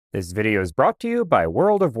This video is brought to you by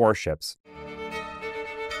World of Warships.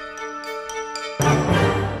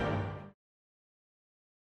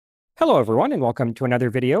 Hello everyone, and welcome to another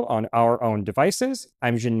video on our own devices.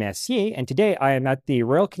 I'm Jean Messier, and today I am at the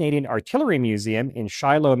Royal Canadian Artillery Museum in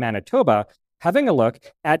Shiloh, Manitoba, having a look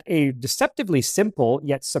at a deceptively simple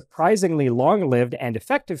yet surprisingly long-lived and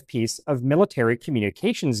effective piece of military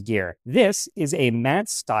communications gear. This is a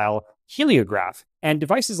Manse-style heliograph, and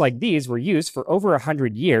devices like these were used for over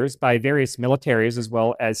 100 years by various militaries as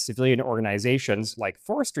well as civilian organizations like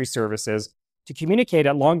forestry services to communicate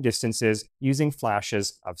at long distances using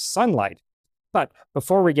flashes of sunlight. But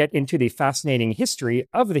before we get into the fascinating history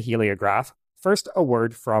of the heliograph, first a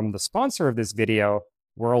word from the sponsor of this video,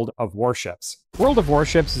 World of Warships. World of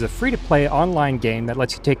Warships is a free-to-play online game that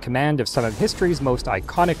lets you take command of some of history's most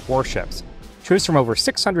iconic warships. Choose from over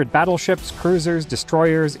 600 battleships, cruisers,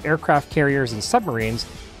 destroyers, aircraft carriers, and submarines,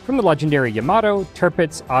 from the legendary Yamato,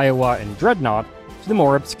 Tirpitz, Iowa, and Dreadnought, to the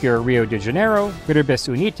more obscure Rio de Janeiro, Viribus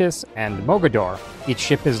Unitis, and Mogador. Each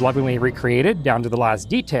ship is lovingly recreated down to the last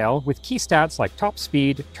detail, with key stats like top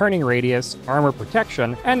speed, turning radius, armor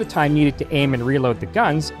protection, and the time needed to aim and reload the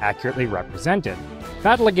guns accurately represented.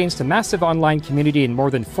 Battle against a massive online community in more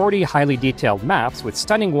than 40 highly detailed maps with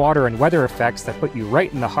stunning water and weather effects that put you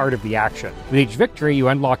right in the heart of the action. With each victory, you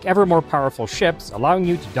unlock ever more powerful ships, allowing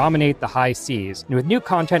you to dominate the high seas. And with new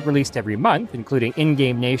content released every month, including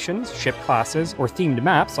in-game nations, ship classes, or themed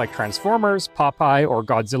maps like Transformers, Popeye, or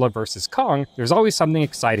Godzilla vs. Kong, there's always something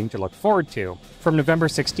exciting to look forward to. From November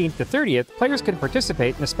 16th to 30th, players can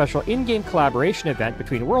participate in a special in-game collaboration event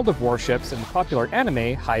between World of Warships and the popular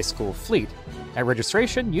anime High School Fleet. At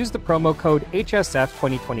registration, use the promo code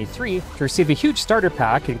HSF2023 to receive a huge starter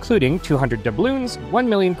pack including 200 doubloons, 1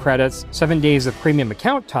 million credits, 7 days of premium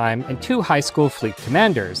account time, and 2 High School Fleet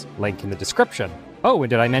commanders. Link in the description. Oh, and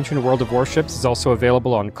did I mention World of Warships is also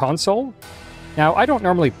available on console? Now, I don't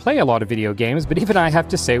normally play a lot of video games, but even I have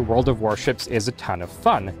to say World of Warships is a ton of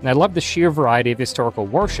fun, and I love the sheer variety of historical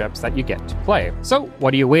warships that you get to play. So,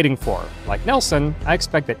 what are you waiting for? Like Nelson, I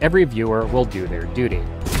expect that every viewer will do their duty.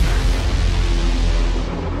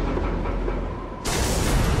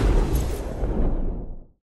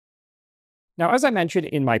 Now, as I mentioned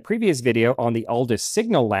in my previous video on the Aldous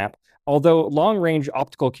signal lamp, although long-range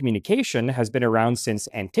optical communication has been around since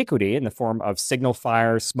antiquity in the form of signal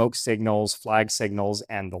fires, smoke signals, flag signals,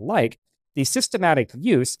 and the like, the systematic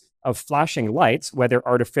use of flashing lights, whether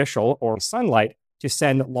artificial or sunlight, to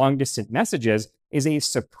send long-distance messages is a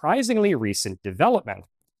surprisingly recent development.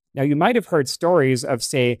 Now, you might have heard stories of,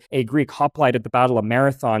 say, a Greek hoplite at the Battle of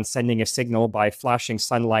Marathon sending a signal by flashing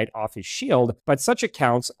sunlight off his shield, but such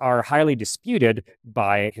accounts are highly disputed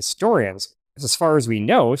by historians. As far as we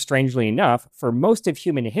know, strangely enough, for most of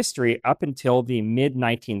human history up until the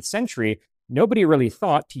mid-19th century, nobody really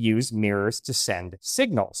thought to use mirrors to send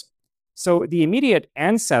signals. So the immediate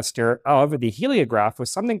ancestor of the heliograph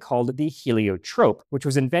was something called the heliotrope, which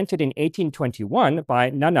was invented in 1821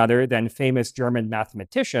 by none other than famous German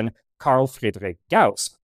mathematician Carl Friedrich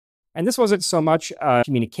Gauss. And this wasn't so much a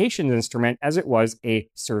communications instrument as it was a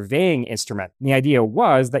surveying instrument. And the idea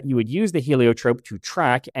was that you would use the heliotrope to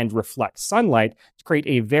track and reflect sunlight to create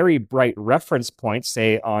a very bright reference point,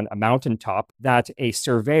 say on a mountaintop, that a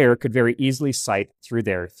surveyor could very easily sight through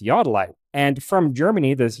their theodolite. And from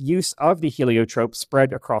Germany, the use of the heliotrope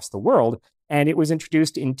spread across the world, and it was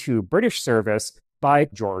introduced into British service by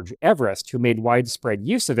George Everest, who made widespread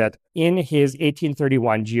use of it in his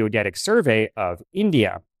 1831 geodetic survey of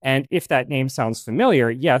India. And if that name sounds familiar,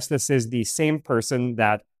 yes, this is the same person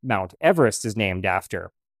that Mount Everest is named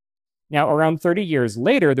after. Now, around 30 years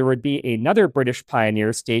later, there would be another British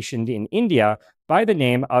pioneer stationed in India by the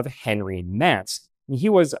name of Henry Manse. He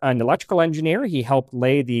was an electrical engineer. He helped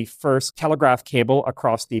lay the first telegraph cable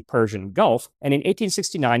across the Persian Gulf. And in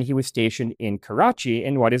 1869, he was stationed in Karachi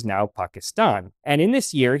in what is now Pakistan. And in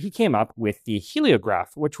this year, he came up with the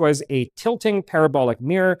heliograph, which was a tilting parabolic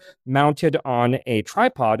mirror mounted on a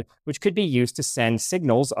tripod, which could be used to send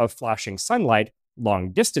signals of flashing sunlight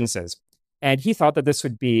long distances. And he thought that this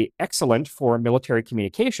would be excellent for military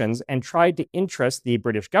communications and tried to interest the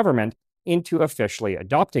British government into officially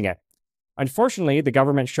adopting it. Unfortunately, the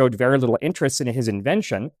government showed very little interest in his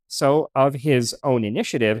invention, so of his own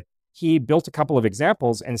initiative, he built a couple of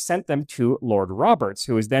examples and sent them to Lord Roberts,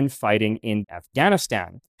 who was then fighting in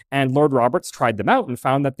Afghanistan. And Lord Roberts tried them out and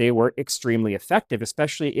found that they were extremely effective,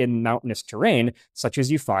 especially in mountainous terrain, such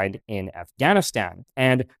as you find in Afghanistan.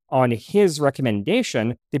 And on his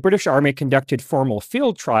recommendation, the British Army conducted formal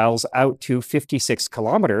field trials out to 56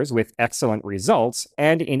 kilometers with excellent results.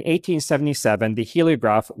 And in 1877, the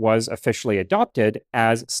heliograph was officially adopted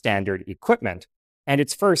as standard equipment. And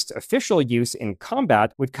its first official use in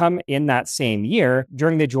combat would come in that same year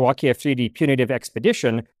during the Joachim punitive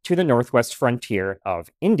expedition to the northwest frontier of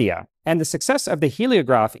India. And the success of the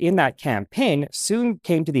heliograph in that campaign soon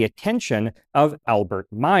came to the attention of Albert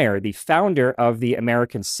Meyer, the founder of the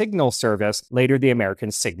American Signal Service, later the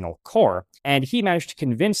American Signal Corps. And he managed to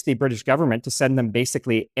convince the British government to send them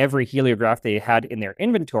basically every heliograph they had in their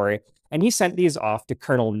inventory. And he sent these off to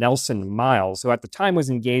Colonel Nelson Miles, who at the time was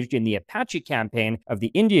engaged in the Apache campaign of the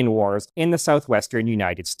Indian Wars in the southwestern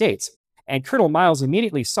United States. And Colonel Miles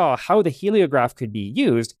immediately saw how the heliograph could be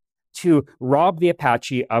used to rob the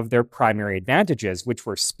Apache of their primary advantages, which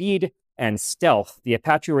were speed and stealth. The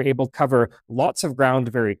Apache were able to cover lots of ground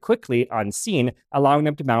very quickly unseen, allowing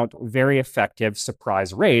them to mount very effective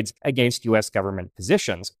surprise raids against US government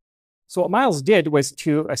positions. So what Miles did was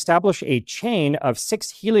to establish a chain of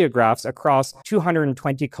 6 heliographs across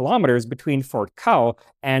 220 kilometers between Fort Cow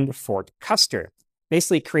and Fort Custer,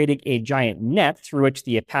 basically creating a giant net through which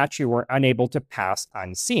the Apache were unable to pass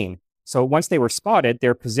unseen. So once they were spotted,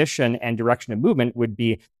 their position and direction of movement would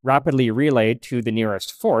be rapidly relayed to the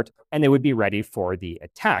nearest fort, and they would be ready for the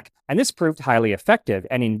attack. And this proved highly effective,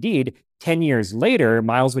 and indeed, 10 years later,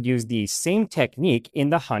 Miles would use the same technique in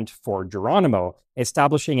the hunt for Geronimo,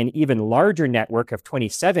 establishing an even larger network of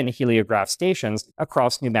 27 heliograph stations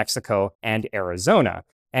across New Mexico and Arizona.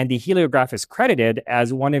 And the heliograph is credited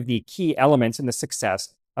as one of the key elements in the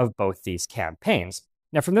success of both these campaigns.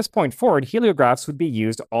 Now, from this point forward, heliographs would be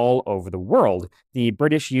used all over the world. The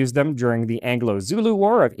British used them during the Anglo-Zulu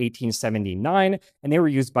War of 1879, and they were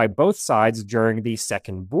used by both sides during the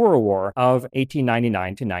Second Boer War of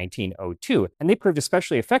 1899 to 1902. And they proved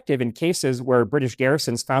especially effective in cases where British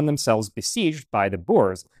garrisons found themselves besieged by the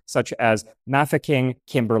Boers, such as Mafeking,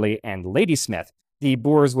 Kimberley, and Ladysmith. The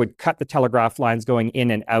Boers would cut the telegraph lines going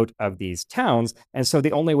in and out of these towns, and so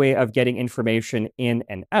the only way of getting information in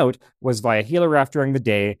and out was via heliograph during the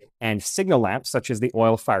day and signal lamps, such as the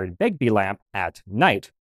oil-fired Begbie lamp, at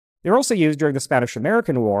night. They were also used during the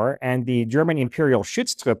Spanish-American War, and the German Imperial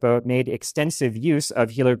Schutztruppe made extensive use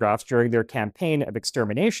of heliographs during their campaign of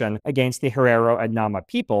extermination against the Herero and Nama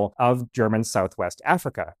people of German Southwest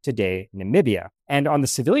Africa, today Namibia. And on the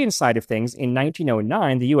civilian side of things, in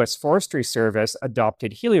 1909, the U.S. Forestry Service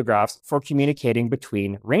adopted heliographs for communicating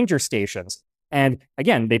between ranger stations. And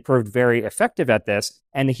again, they proved very effective at this,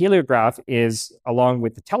 and the heliograph is, along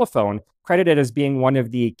with the telephone, credited as being one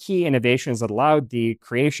of the key innovations that allowed the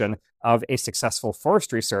creation of a successful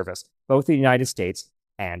forestry service, both in the United States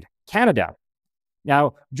and Canada.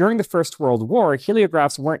 Now, during the First World War,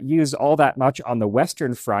 heliographs weren't used all that much on the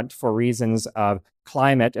Western Front for reasons of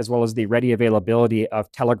climate, as well as the ready availability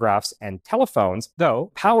of telegraphs and telephones,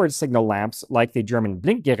 though powered signal lamps like the German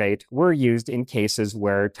Blinkgerät were used in cases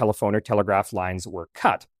where telephone or telegraph lines were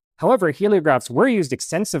cut. However, heliographs were used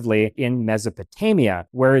extensively in Mesopotamia,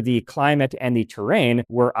 where the climate and the terrain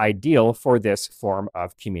were ideal for this form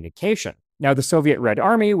of communication. Now, the Soviet Red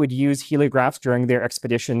Army would use heliographs during their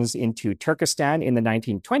expeditions into Turkestan in the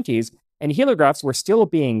 1920s, and heliographs were still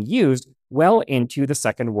being used well into the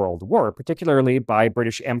Second World War, particularly by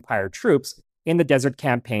British Empire troops in the desert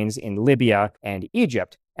campaigns in Libya and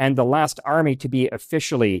Egypt. And the last army to be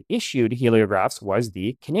officially issued heliographs was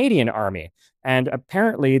the Canadian Army. And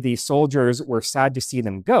apparently the soldiers were sad to see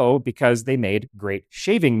them go because they made great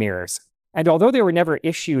shaving mirrors. And although they were never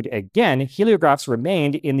issued again, heliographs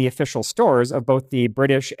remained in the official stores of both the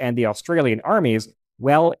British and the Australian armies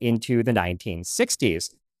well into the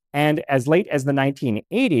 1960s. And as late as the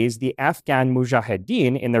 1980s, the Afghan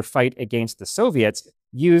Mujahideen, in their fight against the Soviets,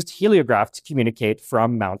 used heliographs to communicate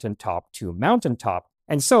from mountaintop to mountaintop.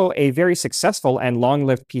 And so a very successful and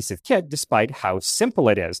long-lived piece of kit, despite how simple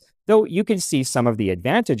it is, though you can see some of the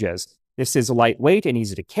advantages. This is lightweight and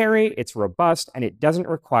easy to carry, it's robust, and it doesn't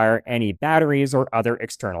require any batteries or other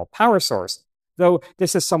external power source. Though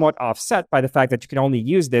this is somewhat offset by the fact that you can only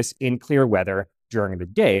use this in clear weather during the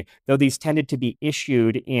day, though these tended to be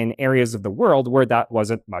issued in areas of the world where that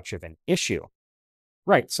wasn't much of an issue.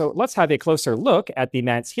 Right, so let's have a closer look at the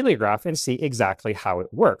Manz heliograph and see exactly how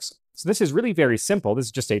it works. So this is really very simple. This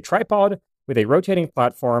is just a tripod with a rotating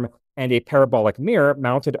platform and a parabolic mirror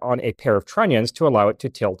mounted on a pair of trunnions to allow it to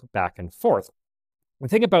tilt back and forth. The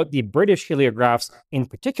thing about the British heliographs in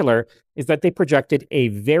particular is that they projected a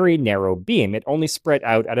very narrow beam. It only spread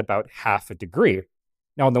out at about half a degree.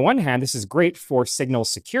 Now, on the one hand, this is great for signal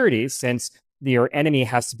security since your enemy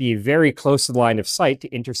has to be very close to the line of sight to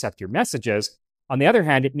intercept your messages. On the other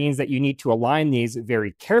hand, it means that you need to align these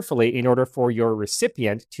very carefully in order for your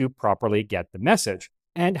recipient to properly get the message.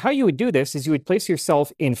 And how you would do this is you would place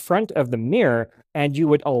yourself in front of the mirror and you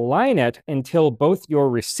would align it until both your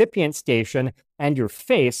recipient station and your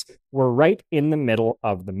face were right in the middle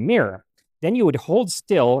of the mirror. Then you would hold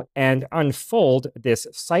still and unfold this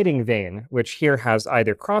sighting vane, which here has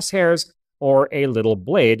either crosshairs or a little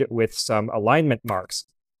blade with some alignment marks.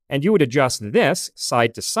 And you would adjust this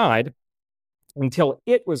side to side until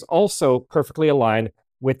it was also perfectly aligned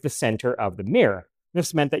with the center of the mirror.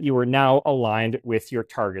 This meant that you were now aligned with your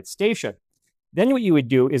target station. Then what you would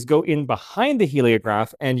do is go in behind the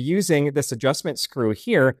heliograph and using this adjustment screw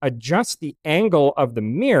here, adjust the angle of the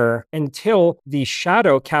mirror until the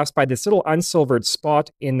shadow cast by this little unsilvered spot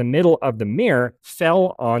in the middle of the mirror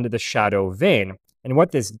fell onto the shadow vane. And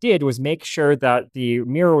what this did was make sure that the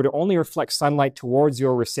mirror would only reflect sunlight towards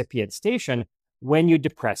your recipient station when you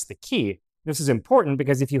depress the key. This is important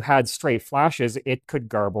because if you had stray flashes, it could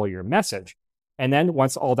garble your message. And then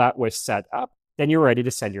once all that was set up, then you're ready to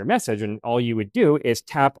send your message. And all you would do is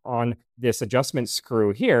tap on this adjustment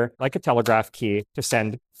screw here, like a telegraph key, to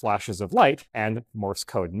send flashes of light and Morse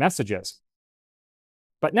code messages.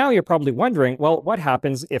 But now you're probably wondering, well, what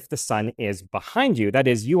happens if the sun is behind you? That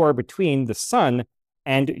is, you are between the sun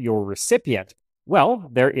and your recipient. Well,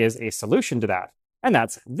 there is a solution to that. And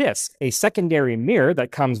that's this, a secondary mirror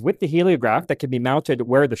that comes with the heliograph that can be mounted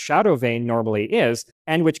where the shadow vane normally is,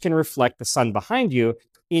 and which can reflect the sun behind you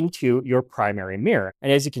into your primary mirror.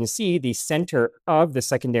 And as you can see, the center of the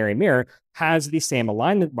secondary mirror has the same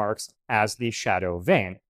alignment marks as the shadow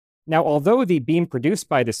vane. Now, although the beam produced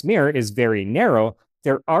by this mirror is very narrow,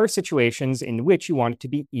 there are situations in which you want it to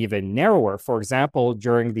be even narrower. For example,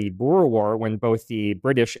 during the Boer War, when both the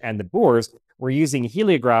British and the Boers were using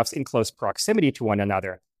heliographs in close proximity to one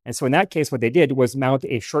another. And so in that case, what they did was mount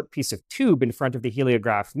a short piece of tube in front of the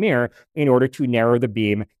heliograph mirror in order to narrow the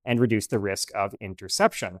beam and reduce the risk of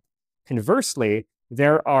interception. Conversely,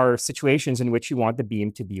 there are situations in which you want the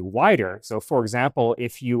beam to be wider. So for example,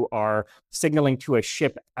 if you are signaling to a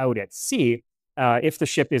ship out at sea, if the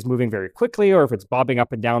ship is moving very quickly or if it's bobbing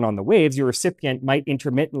up and down on the waves, your recipient might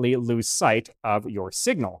intermittently lose sight of your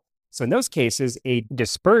signal. So in those cases, a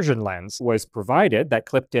dispersion lens was provided that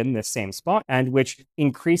clipped in this same spot and which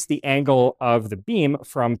increased the angle of the beam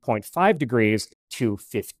from 0.5 degrees to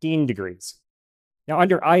 15 degrees. Now,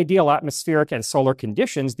 under ideal atmospheric and solar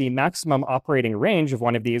conditions, the maximum operating range of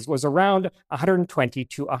one of these was around 120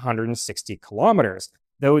 to 160 kilometers,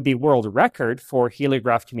 though the world record for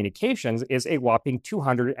heliograph communications is a whopping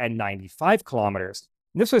 295 kilometers.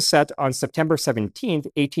 This was set on September 17,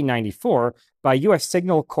 1894, by U.S.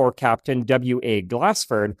 Signal Corps Captain W.A.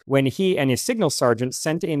 Glassford when he and his signal sergeant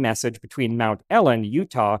sent a message between Mount Ellen,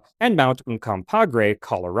 Utah, and Mount Uncompahgre,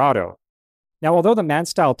 Colorado. Now, although the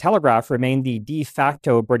man-style telegraph remained the de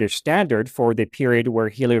facto British standard for the period where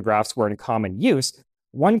heliographs were in common use,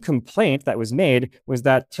 one complaint that was made was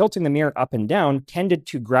that tilting the mirror up and down tended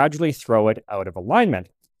to gradually throw it out of alignment.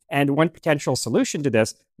 And one potential solution to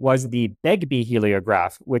this was the Begbie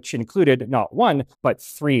heliograph, which included not one, but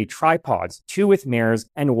 3 tripods, 2 with mirrors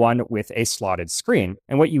and 1 with a slotted screen.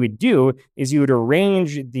 And what you would do is you would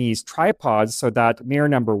arrange these tripods so that mirror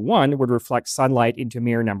number 1 would reflect sunlight into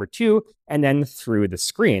mirror number 2 and then through the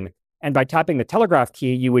screen. And by tapping the telegraph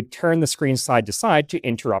key, you would turn the screen side to side to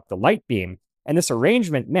interrupt the light beam. And this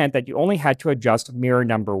arrangement meant that you only had to adjust mirror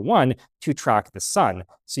number 1 to track the sun.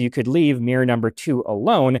 So you could leave mirror number 2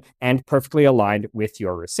 alone and perfectly aligned with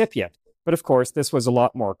your recipient. But of course, this was a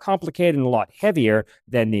lot more complicated and a lot heavier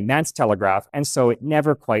than the Manz telegraph, and so it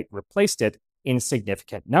never quite replaced it in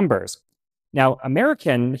significant numbers. Now,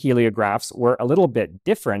 American heliographs were a little bit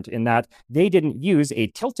different in that they didn't use a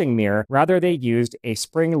tilting mirror, rather they used a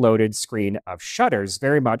spring-loaded screen of shutters,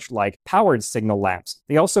 very much like powered signal lamps.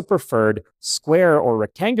 They also preferred square or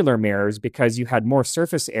rectangular mirrors because you had more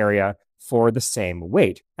surface area for the same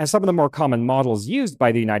weight. And some of the more common models used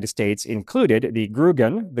by the United States included the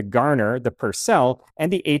Grugan, the Garner, the Purcell,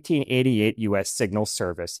 and the 1888 U.S. Signal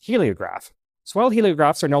Service heliograph. So while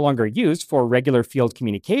heliographs are no longer used for regular field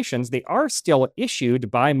communications, they are still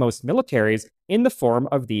issued by most militaries in the form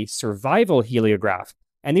of the survival heliograph.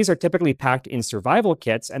 And these are typically packed in survival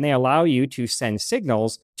kits, and they allow you to send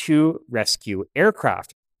signals to rescue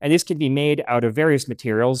aircraft. And these can be made out of various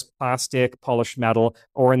materials, plastic, polished metal,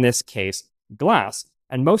 or in this case, glass.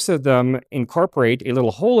 And most of them incorporate a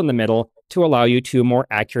little hole in the middle to allow you to more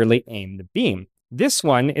accurately aim the beam. This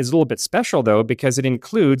one is a little bit special, though, because it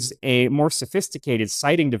includes a more sophisticated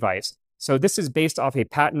sighting device. So this is based off a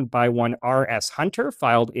patent by one R.S. Hunter,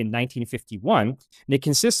 filed in 1951, and it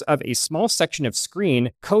consists of a small section of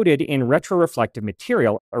screen coated in retroreflective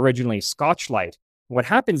material, originally Scotchlite. What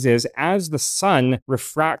happens is, as the sun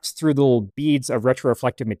refracts through the little beads of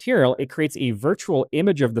retroreflective material, it creates a virtual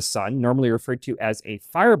image of the sun, normally referred to as a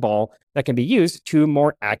fireball, that can be used to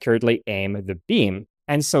more accurately aim the beam.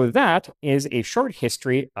 And so that is a short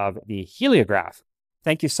history of the heliograph.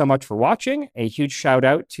 Thank you so much for watching. A huge shout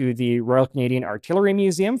out to the Royal Canadian Artillery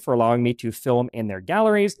Museum for allowing me to film in their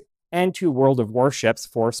galleries, and to World of Warships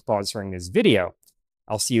for sponsoring this video.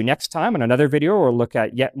 I'll see you next time on another video where we'll look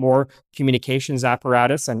at yet more communications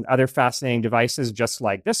apparatus and other fascinating devices just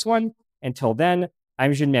like this one. Until then,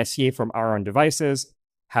 I'm Jean Messier from Our Own Devices.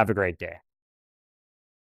 Have a great day.